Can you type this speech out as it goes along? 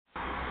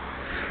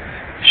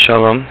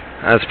Shalom.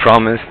 As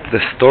promised, the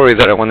story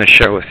that I want to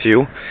share with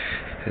you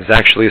is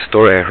actually a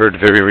story I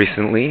heard very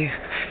recently,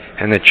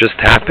 and it just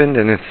happened,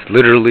 and it's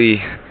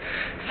literally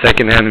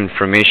second-hand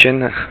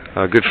information.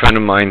 A good friend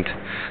of mine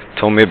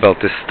told me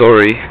about this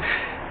story,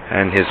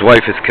 and his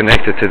wife is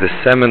connected to the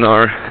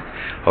seminar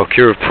or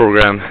cure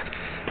program,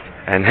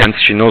 and hence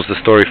she knows the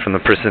story from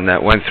the person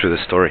that went through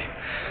the story.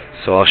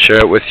 So I'll share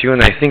it with you,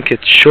 and I think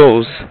it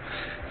shows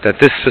that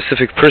this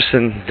specific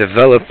person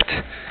developed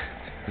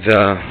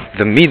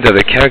the midah,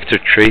 the character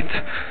trait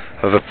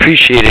of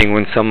appreciating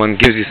when someone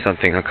gives you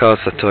something. Hakal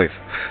Satoiv.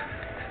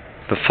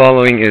 The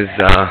following is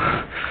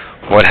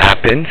what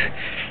happened.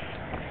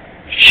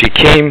 She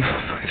came,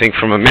 I think,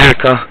 from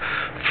America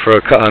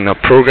on a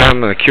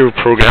program, a cure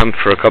program,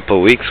 for a couple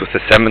of weeks with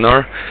a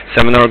seminar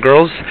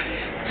girls,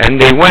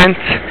 and they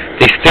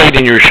stayed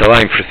in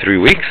Yerushalayim for 3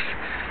 weeks,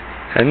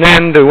 and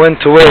then they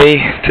went away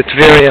to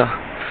Tveria.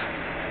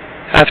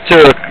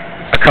 After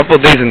a couple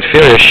of days in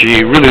Tveria,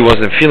 she really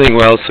wasn't feeling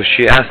well, so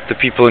she asked the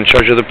people in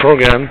charge of the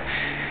program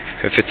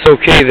if it's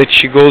okay that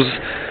she goes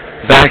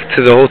back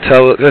to the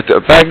hotel,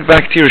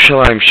 back to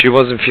Yerushalayim. She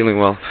wasn't feeling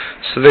well,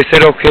 so they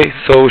said okay.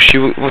 So she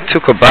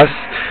took a bus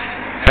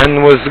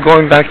and was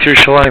going back to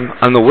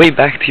Yerushalayim. On the way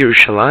back to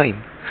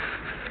Yerushalayim,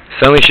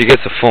 suddenly she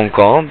gets a phone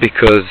call,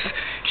 because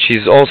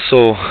she's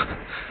also,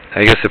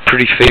 I guess, a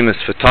pretty famous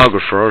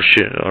photographer,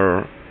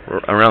 or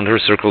around her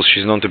circles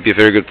she's known to be a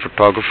very good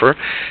photographer,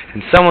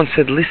 and someone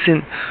said,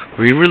 listen,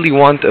 we really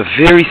want a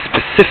very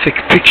specific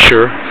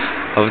picture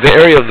of the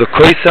area of the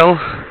Koisel,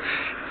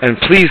 and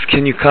please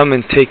can you come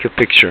and take a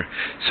picture.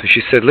 So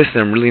she said,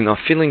 listen, I'm really not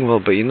feeling well,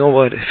 but you know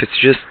what, if it's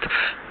just,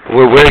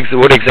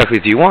 what exactly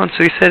do you want?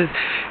 So he said,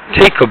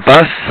 take a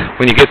bus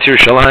when you get to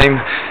Yerushalayim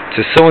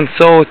to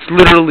so-and-so. It's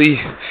literally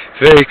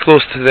very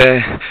close to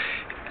the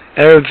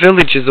Arab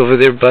villages over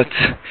there, but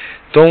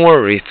don't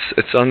worry,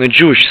 it's on the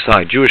Jewish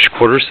side, Jewish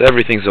quarters, so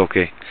everything's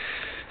okay.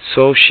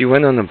 So she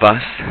went on a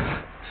bus,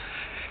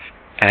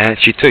 and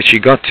she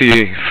got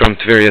from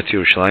Tveria to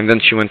Yerushalayim.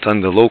 Then she went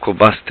on the local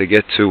bus to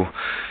get to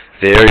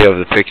the area of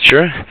the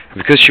picture.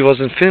 Because she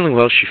wasn't feeling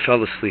well, she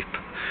fell asleep.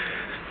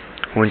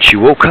 When she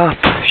woke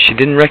up, she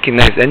didn't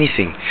recognize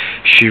anything.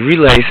 She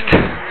realized,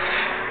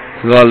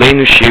 Lo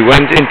Aleinu, she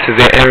went into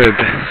the Arab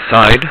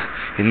side,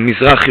 in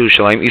Mizrach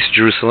Yerushalayim, East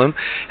Jerusalem,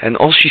 and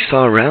all she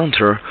saw around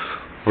her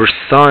were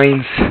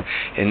signs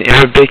in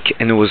Arabic,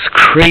 and it was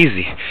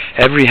crazy.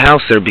 Every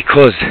house there,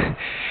 because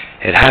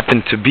it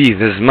happened to be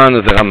the Zman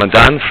of the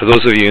Ramadan. For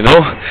those of you who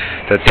know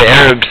that the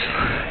Arabs,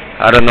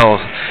 I don't know,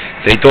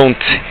 they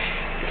don't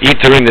eat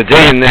during the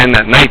day, and then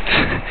at night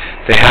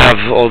they have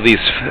all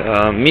these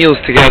meals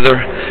together,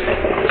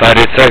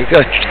 but it's a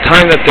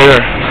time that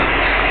they're,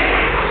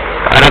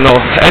 I don't know.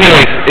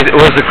 Anyways, it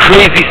was a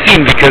crazy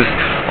scene, because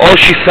all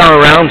she saw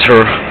around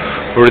her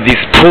were these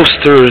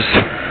posters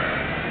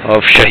of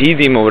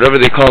shahidim, or whatever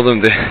they call them,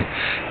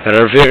 that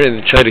are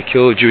they try to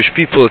kill Jewish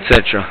people,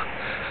 etc.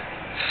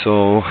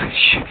 So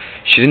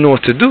she didn't know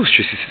what to do.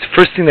 The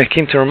first thing that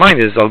came to her mind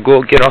is, I'll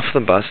go get off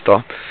the bus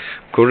stop,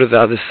 go to the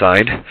other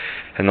side,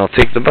 and I'll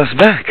take the bus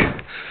back.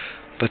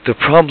 But the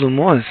problem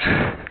was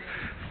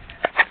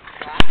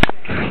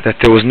that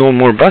there was no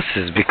more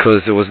buses,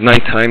 because it was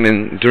nighttime,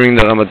 and during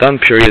the Ramadan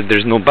period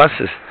there's no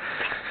buses.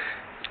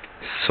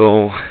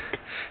 So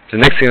the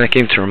next thing that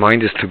came to her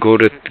mind is to go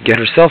to get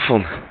her cell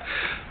phone.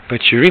 But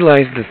she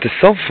realized that the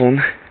cell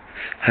phone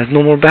has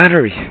no more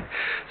battery.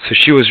 So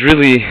she was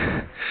really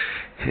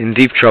in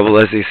deep trouble,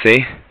 as they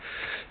say.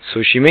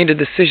 So she made a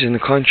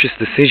conscious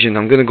decision.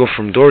 I'm going to go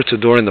from door to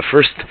door. In the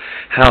first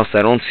house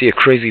I don't see a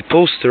crazy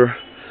poster,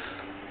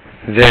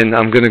 then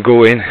I'm going to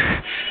go in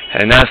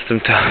and ask them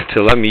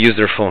to let me use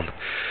their phone.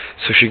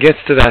 So she gets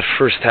to that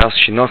first house,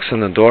 she knocks on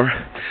the door,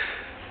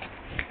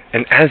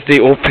 and as they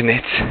open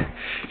it,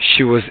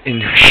 she was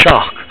in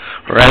shock,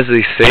 or as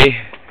they say,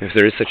 if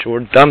there is such a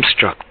word,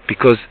 dumbstruck,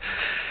 because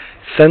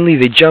suddenly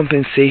they jump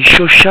and say,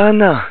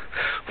 Shoshana.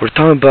 We're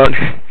talking about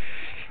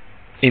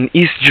in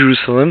East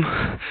Jerusalem,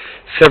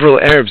 several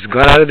Arabs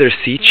got out of their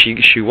seats.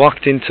 She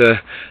walked into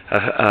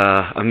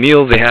a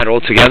meal they had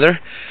all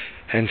together,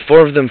 and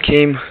 4 of them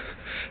came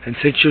and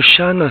said,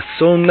 Shoshana,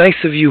 so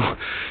nice of you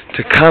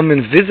to come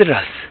and visit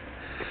us.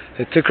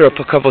 It took her up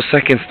a couple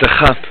seconds to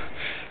chap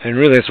and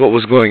realize what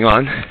was going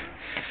on.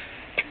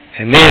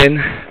 And then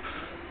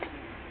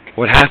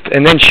what happened?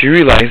 And then she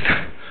realized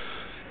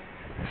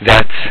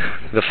that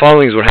the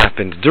following is what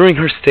happened during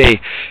her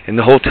stay in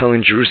the hotel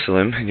in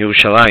Jerusalem, in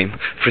Yerushalayim,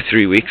 for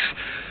 3 weeks.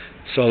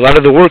 So a lot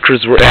of the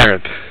workers were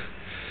Arabs.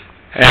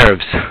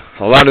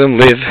 A lot of them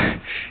live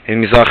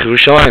in Mizrach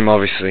Yerushalayim,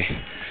 obviously.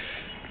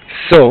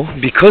 So,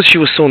 because she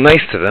was so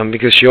nice to them,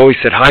 because she always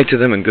said hi to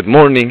them and good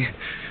morning,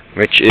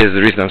 which is the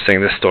reason I'm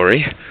saying this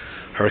story,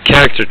 her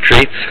character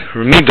traits,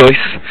 her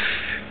Middos,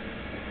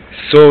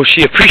 so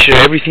she appreciated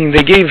everything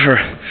they gave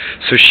her.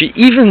 So she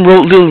even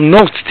wrote little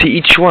notes to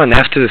each one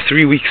after the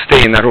 3-week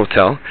stay in that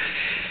hotel.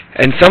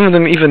 And some of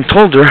them even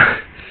told her,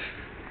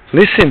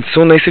 listen,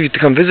 so nice of you to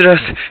come visit us,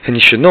 and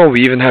you should know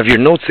we even have your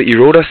notes that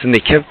you wrote us. And they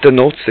kept the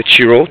notes that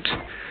she wrote.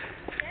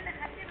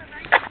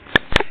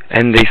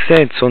 And they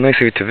said, so nice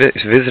of you to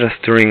visit us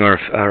during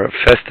our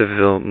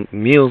festival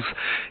meals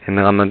in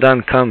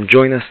Ramadan. Come,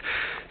 join us.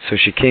 So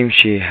she came,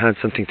 she had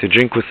something to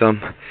drink with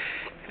them.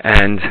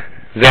 And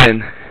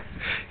then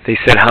they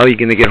said, how are you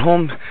going to get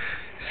home?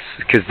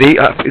 Because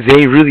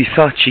they really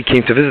thought she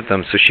came to visit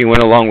them. So she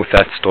went along with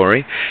that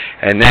story.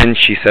 And then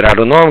she said, I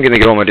don't know, I'm going to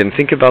get home. I didn't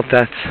think about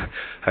that.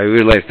 I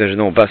realized there's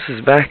no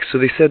buses back. So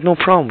they said, no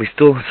problem.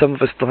 Some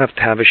of us still have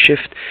to have a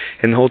shift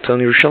in the hotel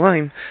in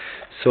Yerushalayim.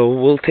 So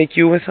we'll take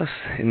you with us.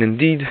 And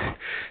indeed,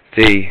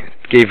 they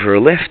gave her a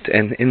lift,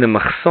 and in the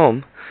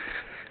Machsom,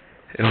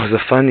 it was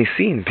a funny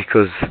scene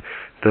because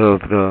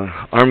the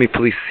army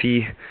police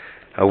see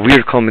a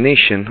weird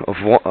combination of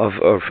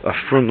a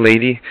frum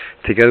lady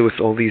together with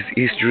all these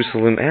East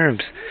Jerusalem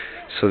Arabs.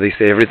 So they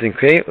say, everything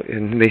okay?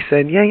 And they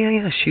said,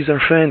 yeah, she's our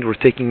friend. We're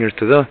taking her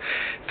to the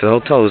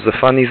hotel. It was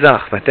a funny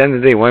zach. But at the end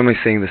of the day, why am I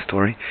saying this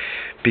story?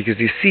 Because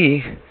you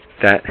see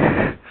that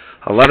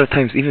a lot of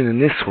times, even in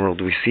this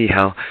world, we see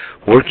how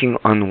working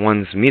on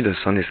one's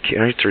Middos, on his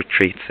character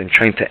traits, and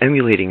trying to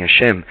emulating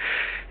Hashem,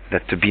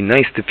 that to be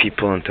nice to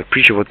people and to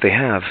appreciate what they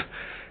have,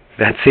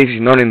 that saves you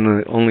not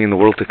only in the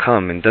world to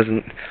come, and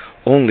doesn't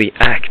only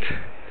act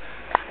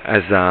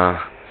as a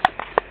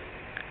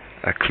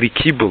kli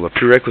kibul, a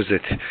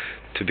prerequisite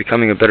to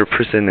becoming a better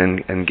person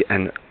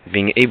and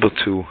being able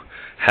to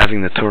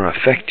having the Torah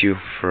affect you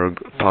for a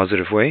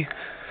positive way.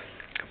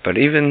 But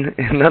even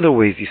in other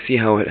ways, you see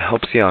how it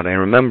helps you out. I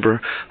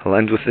remember, I'll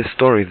end with this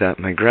story, that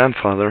my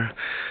grandfather,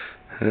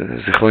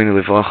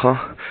 Zechrono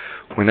Livracha,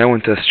 when I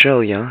went to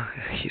Australia,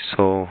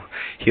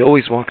 he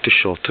always walked to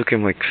shul. It took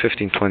him like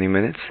 15-20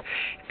 minutes.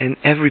 And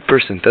every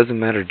person, doesn't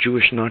matter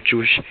Jewish, not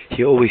Jewish,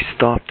 he always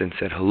stopped and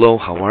said, hello,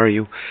 how are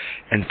you?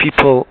 And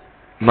people,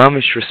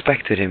 mamish,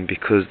 respected him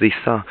because they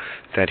saw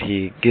that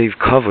he gave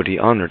kavod, he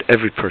honored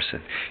every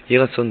person.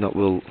 Yiratzon that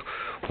will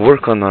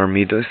work on our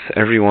Middos,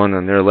 everyone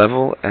on their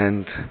level,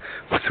 and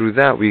through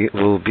that we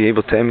will be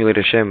able to emulate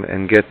Hashem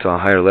and get to a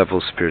higher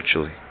level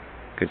spiritually.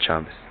 Good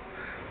Shabbos.